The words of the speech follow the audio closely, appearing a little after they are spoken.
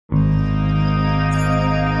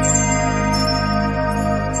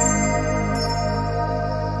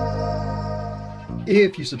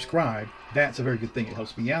If you subscribe, that's a very good thing. It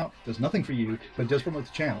helps me out, does nothing for you, but it does promote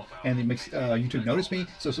the channel, and it makes YouTube notice me,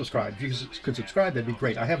 so subscribe. If you could subscribe, that'd be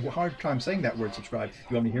great. I have a hard time saying that word subscribe.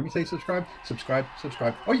 You want me to hear me say subscribe? Subscribe,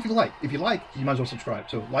 subscribe. Or you can like. If you like, you might as well subscribe.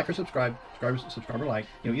 So like or subscribe, subscribe or like.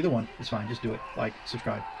 You know, either one is fine. Just do it. Like,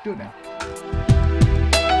 subscribe. Do it now.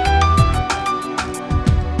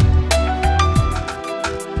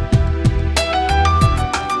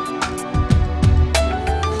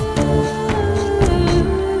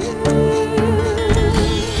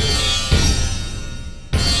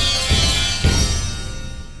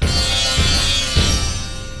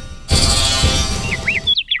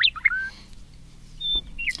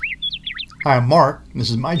 Hi, I'm Mark, and this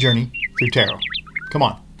is my journey through tarot. Come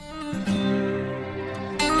on.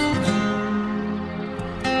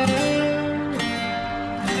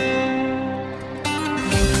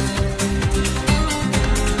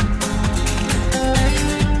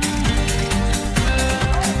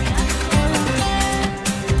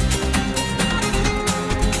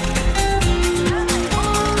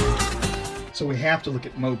 So we have to look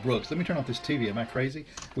at Mo Brooks. Let me turn off this TV. Am I crazy?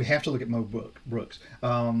 We have to look at Mo Brooks.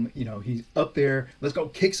 You know, he's up there. Let's go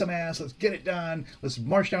kick some ass. Let's get it done. Let's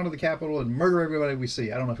march down to the Capitol and murder everybody we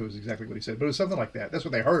see. I don't know if it was exactly what he said, but it was something like that. That's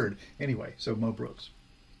what they heard. Anyway, so Mo Brooks.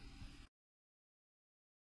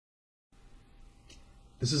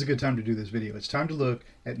 This is a good time to do this video. It's time to look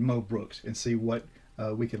at Mo Brooks and see what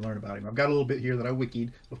we can learn about him. I've got a little bit here that I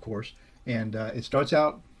wikied, of course, and it starts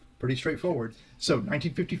out pretty straightforward. So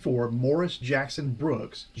 1954, Morris Jackson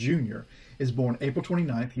Brooks Jr. is born April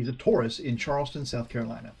 29th. He's a Taurus in Charleston, South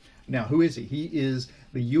Carolina. Now, who is he? He is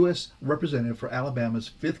the U.S. Representative for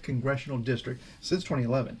Alabama's 5th Congressional District since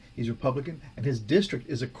 2011. He's Republican, and his district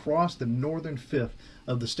is across the northern 5th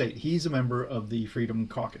of the state. He's a member of the Freedom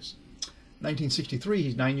Caucus. 1963,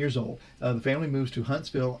 he's 9 years old. The family moves to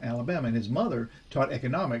Huntsville, Alabama, and his mother taught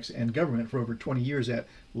economics and government for over 20 years at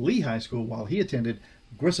Lee High School while he attended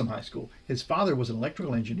Grissom High School. His father was an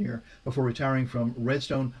electrical engineer before retiring from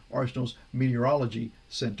Redstone Arsenal's Meteorology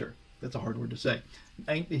Center. That's a hard word to say.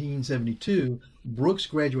 1972, Brooks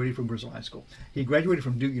graduated from Grissom High School. He graduated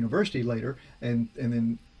from Duke University later, but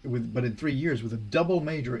in 3 years with a double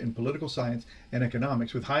major in political science and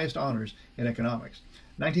economics, with highest honors in economics.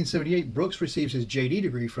 1978, Brooks receives his JD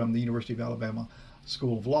degree from the University of Alabama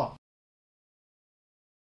School of Law.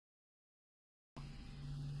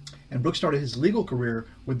 And Brooks started his legal career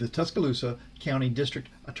with the Tuscaloosa County District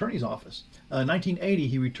Attorney's Office. 1980,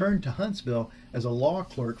 he returned to Huntsville as a law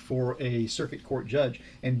clerk for a circuit court judge.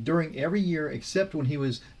 And during every year, except when he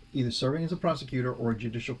was either serving as a prosecutor or a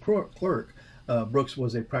judicial clerk, Brooks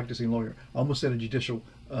was a practicing lawyer. I almost said a judicial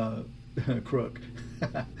crook.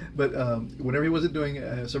 But whenever he wasn't doing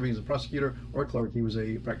serving as a prosecutor or a clerk, he was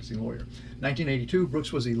a practicing lawyer. 1982,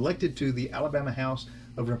 Brooks was elected to the Alabama House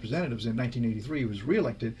of Representatives. In 1983, he was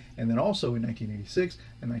reelected, and then also in 1986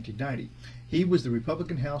 and 1990. He was the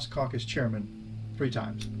Republican House Caucus Chairman 3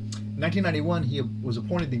 times. In 1991, he was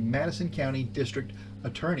appointed the Madison County District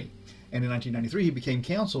Attorney. And in 1993, he became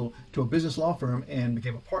counsel to a business law firm and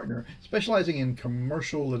became a partner, specializing in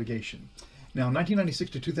commercial litigation. Now, in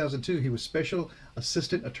 1996 to 2002, he was Special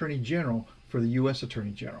Assistant Attorney General for the U.S.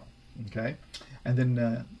 Attorney General. Okay, and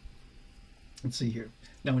then let's see here.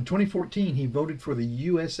 Now, in 2014, he voted for the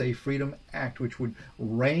USA Freedom Act, which would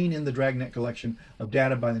rein in the dragnet collection of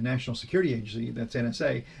data by the National Security Agency, that's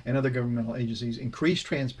NSA, and other governmental agencies, increase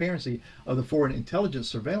transparency of the Foreign Intelligence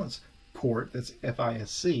Surveillance Court, that's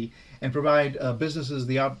FISC, and provide businesses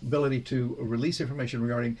the ability to release information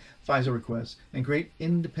regarding FISA requests and create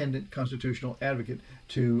independent constitutional advocate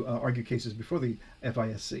to argue cases before the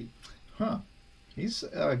FISC. He's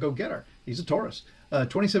a go-getter. He's a Taurus.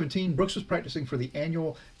 2017, Brooks was practicing for the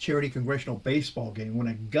annual charity congressional baseball game when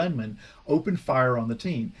a gunman opened fire on the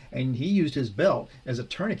team, and he used his belt as a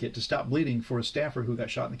tourniquet to stop bleeding for a staffer who got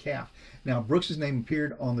shot in the calf. Now, Brooks' name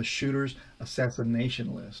appeared on the shooter's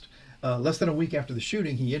assassination list. Less than a week after the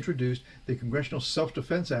shooting, he introduced the Congressional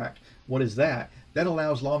Self-Defense Act. What is that? That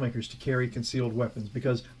allows lawmakers to carry concealed weapons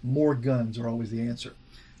because more guns are always the answer.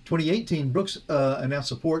 2018, Brooks announced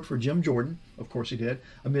support for Jim Jordan, of course he did,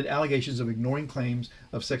 amid allegations of ignoring claims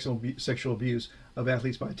of sexual abuse of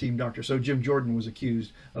athletes by a team doctor. So Jim Jordan was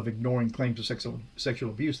accused of ignoring claims of sexual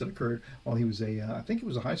abuse that occurred while he was I think he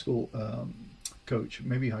was a high school coach,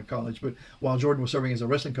 maybe high college, but while Jordan was serving as a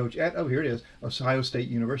wrestling coach at, oh, here it is, Ohio State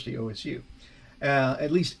University, OSU.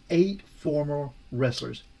 At least 8 former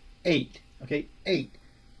wrestlers, 8, okay, 8,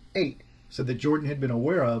 said that Jordan had been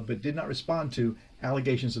aware of but did not respond to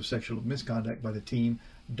allegations of sexual misconduct by the team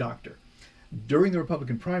doctor. During the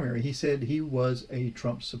Republican primary, he said he was a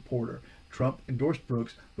Trump supporter. Trump endorsed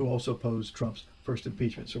Brooks, who also opposed Trump's first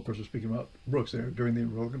impeachment. So, of course, we're speaking about Brooks there. During the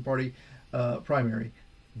Republican Party primary,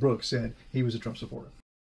 Brooks said he was a Trump supporter.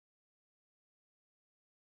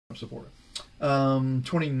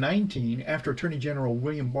 2019, after Attorney General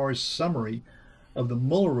William Barr's summary of the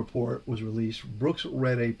Mueller report was released, Brooks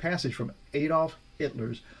read a passage from Adolf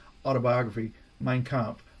Hitler's autobiography, Mein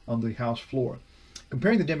Kampf, on the House floor,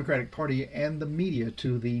 comparing the Democratic Party and the media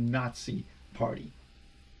to the Nazi Party.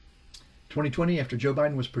 2020, after Joe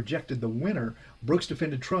Biden was projected the winner, Brooks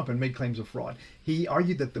defended Trump and made claims of fraud. He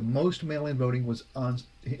argued that the most mail-in voting was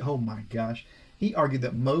He argued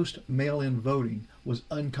that most mail-in voting was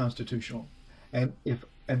unconstitutional, and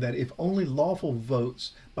that if only lawful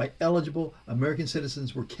votes by eligible American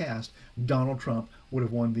citizens were cast, Donald Trump would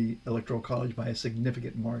have won the Electoral College by a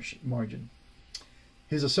significant margin.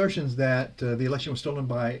 His assertions that the election was stolen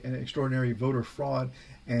by an extraordinary voter fraud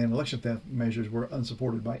and election theft measures were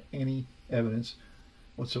unsupported by any evidence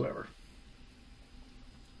whatsoever.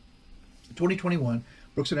 In 2021,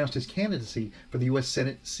 Brooks announced his candidacy for the U.S.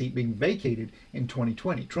 Senate seat being vacated in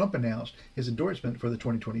 2020. Trump announced his endorsement for the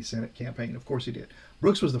 2020 Senate campaign. Of course he did.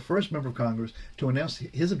 Brooks was the first member of Congress to announce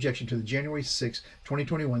his objection to the January 6,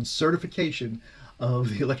 2021 certification of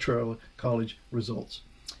the Electoral College results.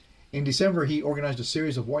 In December, he organized a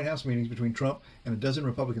series of White House meetings between Trump and a dozen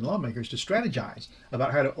Republican lawmakers to strategize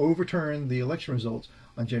about how to overturn the election results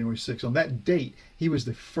on January 6. On that date, he was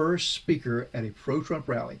the first speaker at a pro-Trump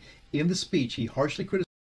rally. In the speech, he harshly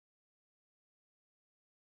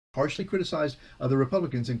criticized other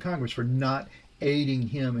Republicans in Congress for not aiding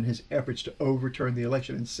him in his efforts to overturn the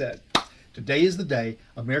election and said, "Today is the day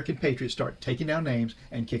American patriots start taking down names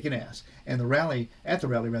and kicking ass." And at the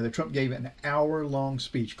rally, Trump gave an hour-long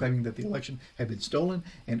speech claiming that the election had been stolen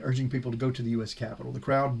and urging people to go to the U.S. Capitol. The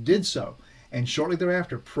crowd did so, and shortly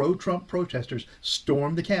thereafter, pro-Trump protesters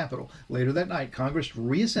stormed the Capitol. Later that night, Congress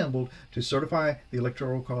reassembled to certify the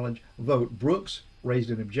Electoral College vote. Brooks raised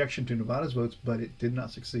an objection to Nevada's votes, but it did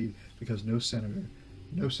not succeed because no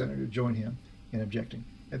senator joined him in objecting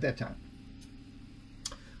at that time.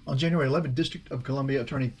 On January 11, District of Columbia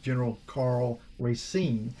Attorney General Carl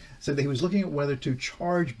Racine said that he was looking at whether to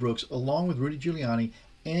charge Brooks along with Rudy Giuliani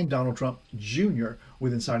and Donald Trump Jr.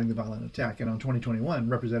 with inciting the violent attack. And on 2021,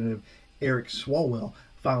 Representative Eric Swalwell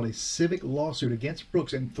filed a civic lawsuit against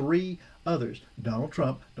Brooks and three others, Donald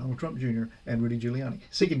Trump Jr., and Rudy Giuliani,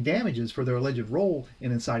 seeking damages for their alleged role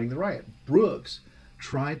in inciting the riot. Brooks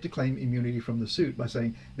tried to claim immunity from the suit by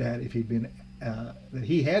saying that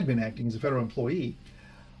he had been acting as a federal employee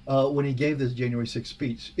when he gave this January 6th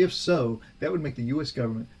speech. If so, that would make the U.S.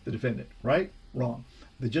 government the defendant. Right? Wrong.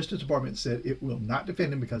 The Justice Department said it will not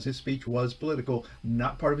defend him because his speech was political,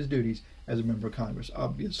 not part of his duties as a member of Congress,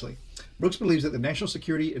 obviously. Brooks believes that the National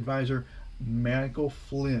Security Advisor Michael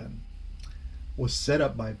Flynn was set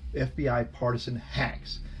up by FBI partisan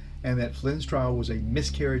hacks and that Flynn's trial was a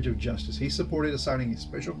miscarriage of justice. He supported assigning a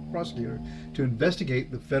special prosecutor to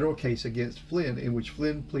investigate the federal case against Flynn, in which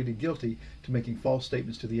Flynn pleaded guilty to making false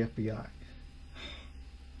statements to the FBI.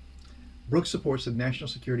 Brooks supports the National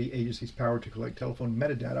Security Agency's power to collect telephone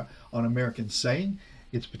metadata on Americans, saying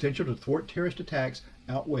its potential to thwart terrorist attacks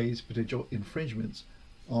outweighs potential infringements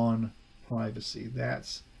on privacy.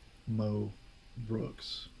 That's Mo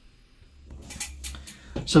Brooks.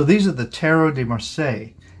 So these are the Tarot de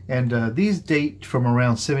Marseille, and these date from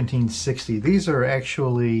around 1760. These are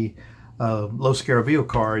actually Lo Scarabeo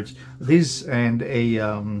cards. These and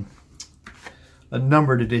a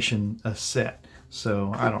numbered edition set.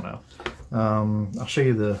 So I don't know. I'll show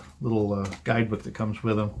you the little guidebook that comes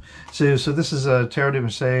with them. So this is a Tarot de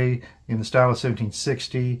Marseille in the style of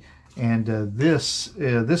 1760, and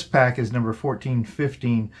this pack is number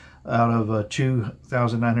 1415 out of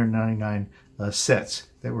 2,999 sets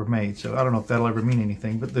that were made. So I don't know if that'll ever mean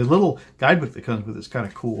anything, but the little guidebook that comes with it is kind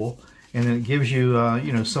of cool, and then it gives you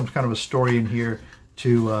you know, some kind of a story in here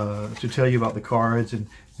to tell you about the cards and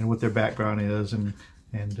what their background is and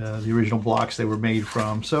the original blocks they were made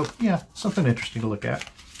from. So yeah, something interesting to look at.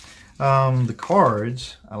 The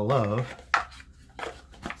cards I love,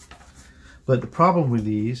 but the problem with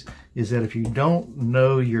these is that if you don't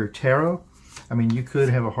know your tarot, I mean, you could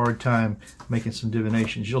have a hard time making some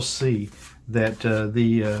divinations. You'll see that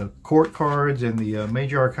the court cards and the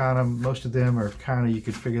major arcana, most of them are kind of, you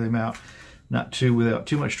could figure them out without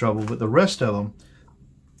too much trouble, but the rest of them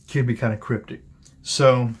can be kind of cryptic.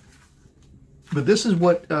 So, but this is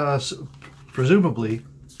what presumably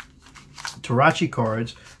Tarocchi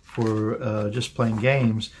cards for just playing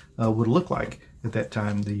games would look like at that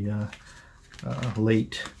time, the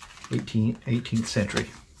late 18th century.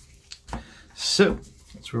 So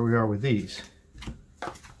that's where we are with these.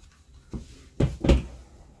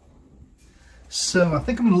 So I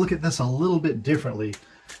think I'm going to look at this a little bit differently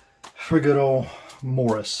for good old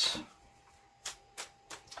Morris.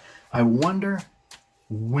 I wonder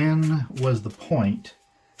when was the point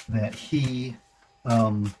that he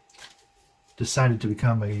decided to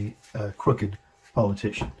become a crooked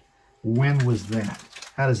politician. When was that?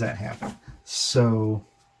 How does that happen? So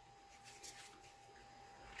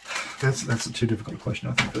that's a too difficult question,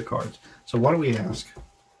 I think, for the cards. So why don't we ask,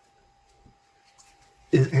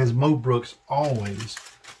 has Mo Brooks always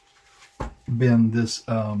been this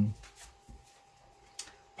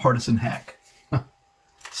partisan hack?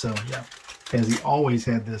 So yeah, has he always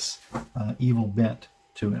had this evil bent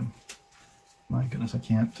to him? My goodness, I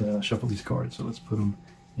can't shuffle these cards, so let's put them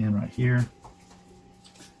in right here.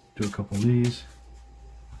 Do a couple of these,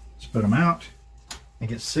 spread them out, and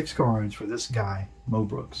get 6 cards for this guy, Mo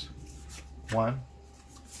Brooks. 1,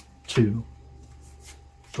 2,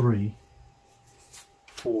 3,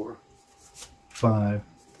 4, 5,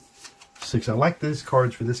 6. I like these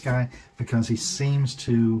cards for this guy because he seems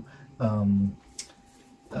to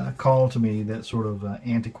call to me that sort of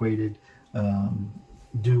antiquated,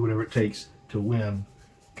 do whatever it takes to win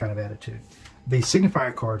kind of attitude. The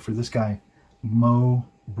signifier card for this guy, Mo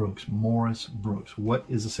Brooks, Morris Brooks. What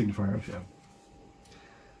is the signifier of him?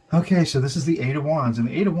 Okay, so this is the 8 of Wands, and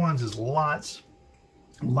the 8 of Wands is lots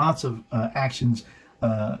of actions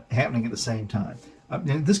happening at the same time.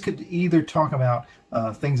 This could either talk about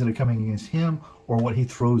things that are coming against him or what he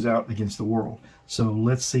throws out against the world. So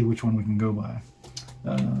let's see which one we can go by.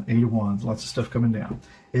 8 of Wands, lots of stuff coming down.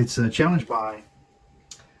 It's challenged by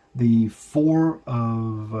the 4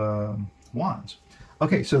 of Wands.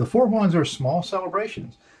 Okay, so the 4 of Wands are small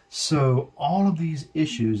celebrations. So all of these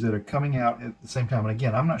issues that are coming out at the same time, and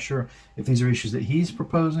again, I'm not sure if these are issues that he's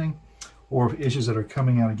proposing or issues that are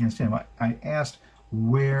coming out against him. I asked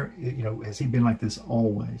where, has he been like this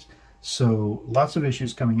always? So lots of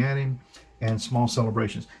issues coming at him and small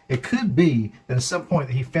celebrations. It could be that at some point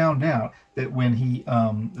that he found out that when he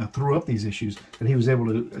threw up these issues, that he was able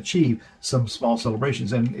to achieve some small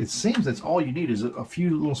celebrations. And it seems that's all you need is a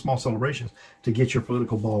few little small celebrations to get your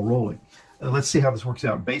political ball rolling. Let's see how this works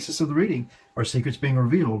out. Basis of the reading are secrets being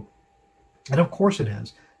revealed. And of course it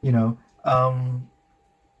is.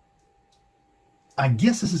 I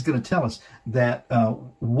guess this is going to tell us that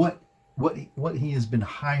what he has been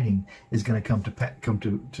hiding is going to come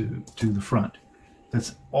to the front.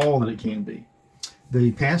 That's all that it can be.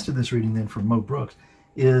 The past of this reading then for Mo Brooks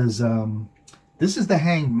is this is the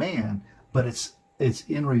Hanged Man, but it's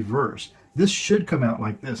in reverse. This should come out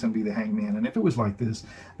like this and be the Hanged Man. And if it was like this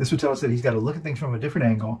would tell us that he's got to look at things from a different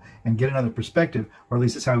angle and get another perspective, or at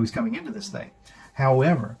least that's how he was coming into this thing.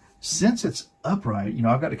 However, since it's upright,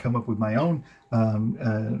 I've got to come up with my own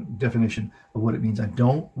definition of what it means. I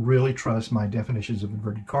don't really trust my definitions of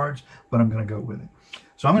inverted cards, but I'm going to go with it.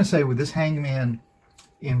 So I'm going to say with this Hanged Man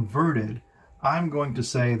inverted, I'm going to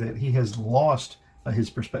say that he has lost his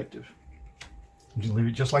perspective. You can leave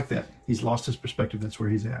it just like that. He's lost his perspective. That's where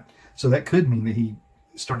he's at. So that could mean that he's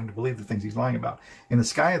starting to believe the things he's lying about. And the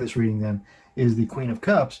sky of this reading then is the Queen of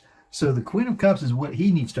Cups. So the Queen of Cups is what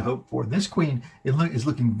he needs to hope for. This queen is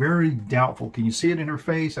looking very doubtful. Can you see it in her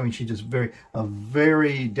face? I mean, she's just a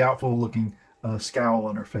very doubtful looking scowl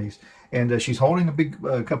on her face. And she's holding a big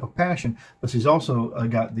cup of passion, but she's also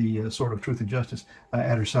got the sword of truth and justice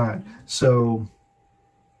at her side. So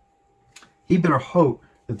he better hope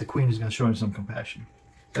that the queen is going to show him some compassion.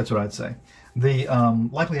 That's what I'd say. The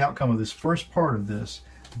likely outcome of this first part of this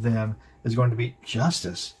then is going to be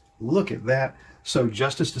justice. Look at that. So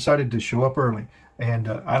justice decided to show up early, and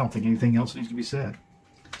I don't think anything else needs to be said.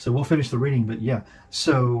 So we'll finish the reading, but yeah.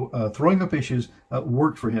 So throwing up issues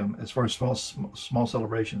worked for him as far as small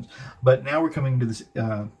celebrations. But now we're coming to this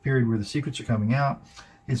period where the secrets are coming out.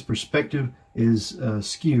 His perspective is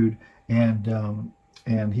skewed,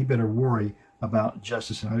 and he better worry about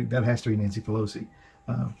justice. And I think that has to be Nancy Pelosi.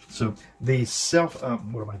 So the self,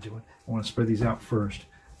 what am I doing? I want to spread these out first.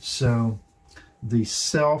 So the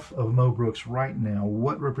self of Mo Brooks right now,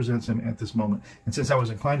 what represents him at this moment? And since I was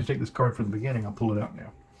inclined to take this card from the beginning, I'll pull it out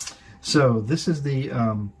now. So this is the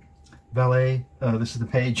valet. This is the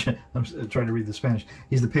page. I'm trying to read the Spanish.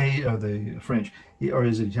 He's the page of the French, or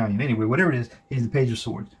is it Italian? Anyway, whatever it is, he's the page of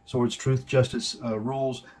swords. Swords, truth, justice,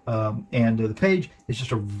 rules, and the page is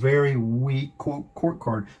just a very weak court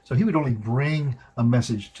card. So he would only bring a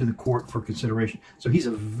message to the court for consideration. So he's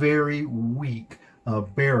a very weak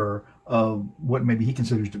bearer of what maybe he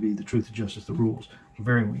considers to be the truth, the justice, the rules.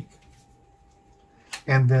 Very weak.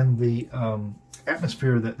 And then the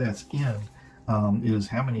atmosphere that's in, is,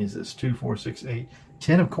 how many is this? 2, 4, 6, 8,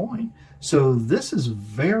 10 of coin. So this is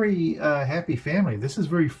very happy family. This is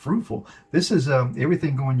very fruitful. This is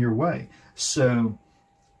everything going your way. So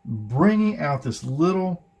bringing out this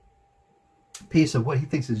little piece of what he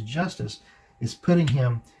thinks is justice is putting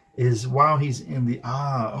him, is while he's in the,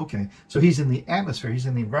 okay. So he's in the atmosphere, he's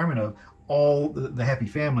in the environment of all the happy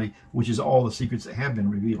family, which is all the secrets that have been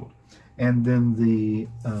revealed. And then the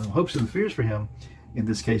hopes and the fears for him, in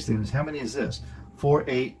this case then, is, how many is this? 4,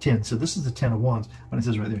 8, 10. So this is the 10 of wands, when it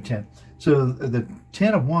says right there 10. So the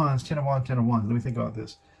 10 of wands, 10 of wands, 10 of wands. Let me think about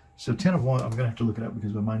this. So 10 of wands, I'm going to have to look it up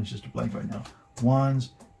because my mind is just a blank right now.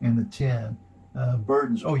 Wands and the 10.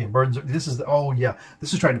 Burdens. Oh yeah, burdens. This is the, oh yeah,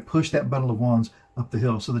 this is trying to push that bundle of wands up the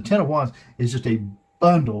hill. So the 10 of wands is just a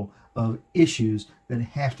bundle of issues that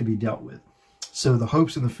have to be dealt with. So the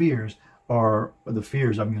hopes and the fears are, the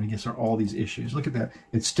fears, I'm going to guess, are all these issues. Look at that.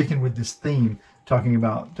 It's sticking with this theme, talking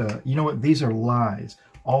about, you know what, these are lies.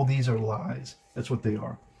 All these are lies. That's what they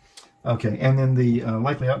are. Okay, and then the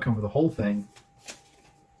likely outcome of the whole thing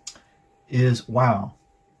is, wow,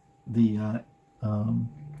 the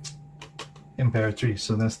Imperatrice.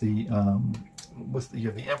 So that's the, you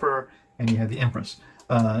have the Emperor and you have the Empress.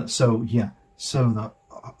 So yeah, so the,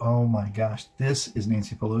 oh my gosh, this is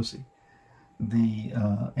Nancy Pelosi, the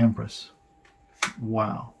Empress.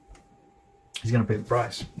 Wow. He's going to pay the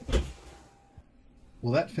price.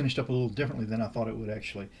 Well, that finished up a little differently than I thought it would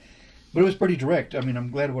actually. But it was pretty direct. I mean, I'm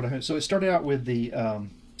glad what I heard. So it started out with the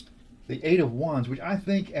 8 of Wands, which I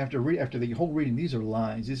think after the whole reading, these are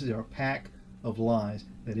lies. This is a pack of lies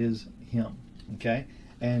that is him. Okay?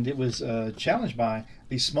 And it was challenged by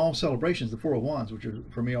these small celebrations, the 4 of Wands, which are,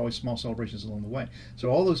 for me, always small celebrations along the way. So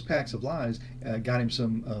all those packs of lies got him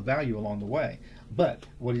some value along the way. But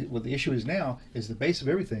what the issue is now is the base of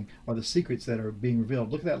everything are the secrets that are being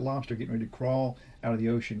revealed. Look at that lobster getting ready to crawl out of the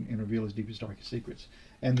ocean and reveal his deepest, darkest secrets.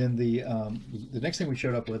 And then the next thing we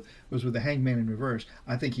showed up with was with the Hanged Man in reverse.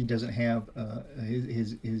 I think he doesn't have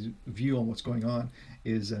his view on what's going on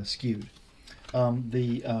is skewed.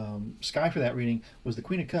 The sky for that reading was the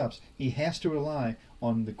Queen of Cups. He has to rely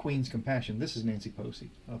on the Queen's compassion. This is Nancy Pelosi.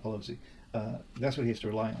 That's what he has to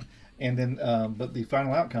rely on. And then, but the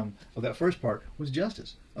final outcome of that first part was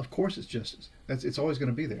justice. Of course, it's justice. It's always going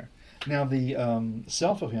to be there. Now, the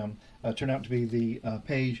self of him turned out to be the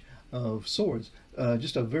Page of Swords,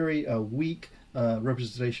 just a very weak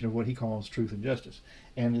representation of what he calls truth and justice.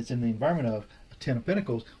 And it's in the environment of 10 of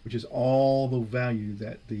Pentacles, which is all the value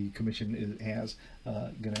that the commission is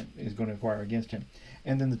going to acquire against him.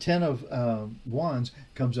 And then the 10 of Wands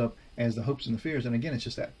comes up as the hopes and the fears. And again, it's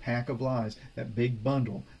just that pack of lies, that big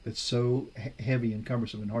bundle that's so heavy and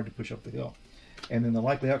cumbersome and hard to push up the hill. And then the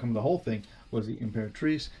likely outcome of the whole thing was the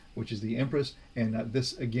Imperatrice, which is the Empress. And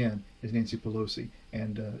this, again, is Nancy Pelosi.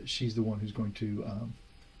 And she's the one who's going to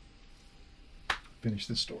finish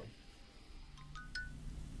this story.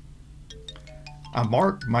 I'm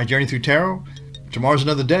Mark, My Journey Through Tarot. Tomorrow's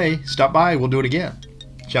another day. Stop by, we'll do it again.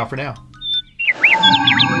 Ciao for now.